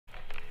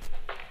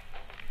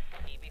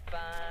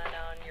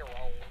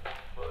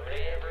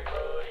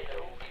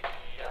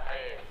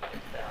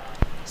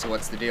So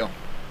what's the deal?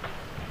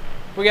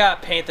 We gotta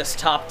paint this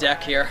top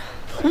deck here.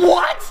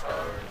 What?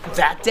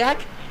 That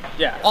deck?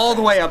 Yeah. All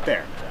the way up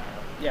there?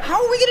 Yeah.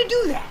 How are we gonna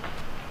do that?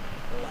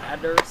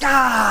 Ladders.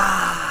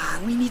 Ah,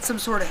 we need some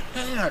sort of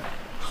hand.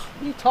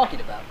 What are you talking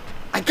about?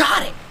 I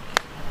got it!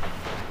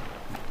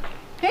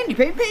 Handy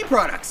Paint paint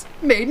products,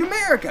 made in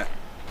America.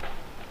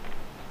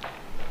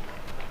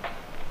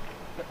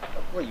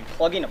 What, are you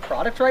plugging a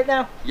product right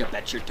now? You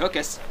bet your took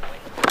us.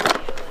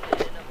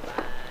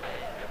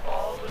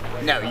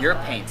 No, you're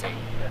painting.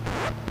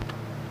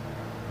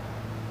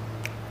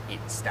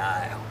 In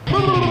style.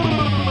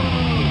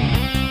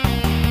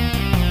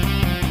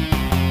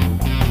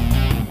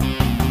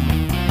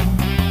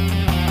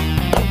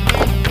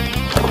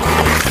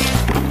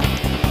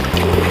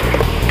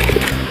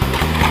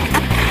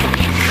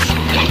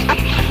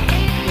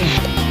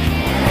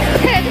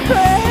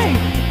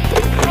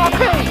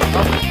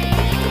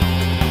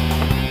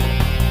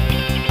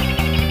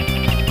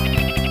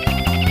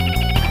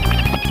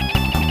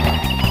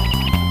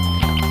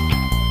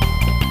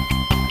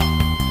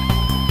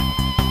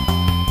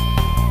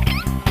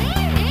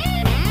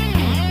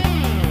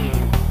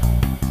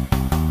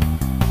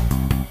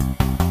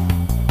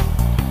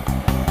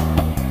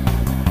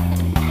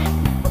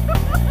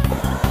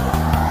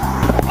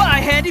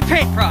 Handy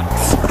paint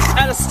products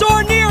at a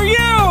store near you!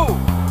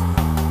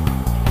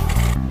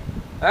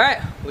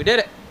 Alright, we did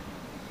it.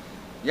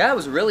 Yeah, it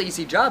was a really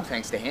easy job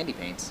thanks to Handy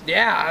Paints.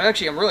 Yeah,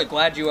 actually, I'm really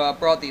glad you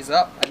brought these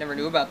up. I never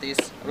knew about these.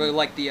 I really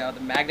like the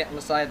magnet on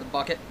the side of the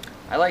bucket.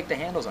 I like the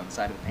handles on the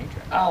side of the paint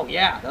track. Oh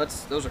yeah,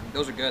 those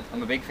are good.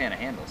 I'm a big fan of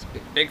handles.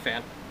 Big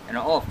fan. And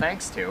all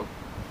thanks to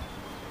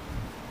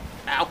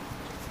Ow.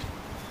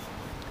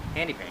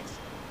 Handy Paints.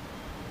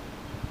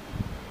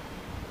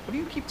 What do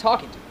you keep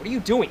talking to? What are you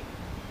doing?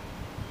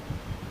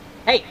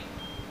 Hey!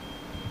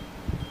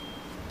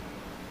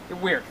 You're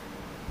weird.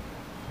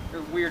 You're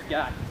a weird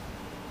guy.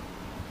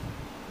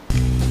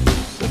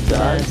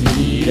 Sometimes you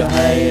need a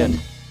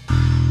hand.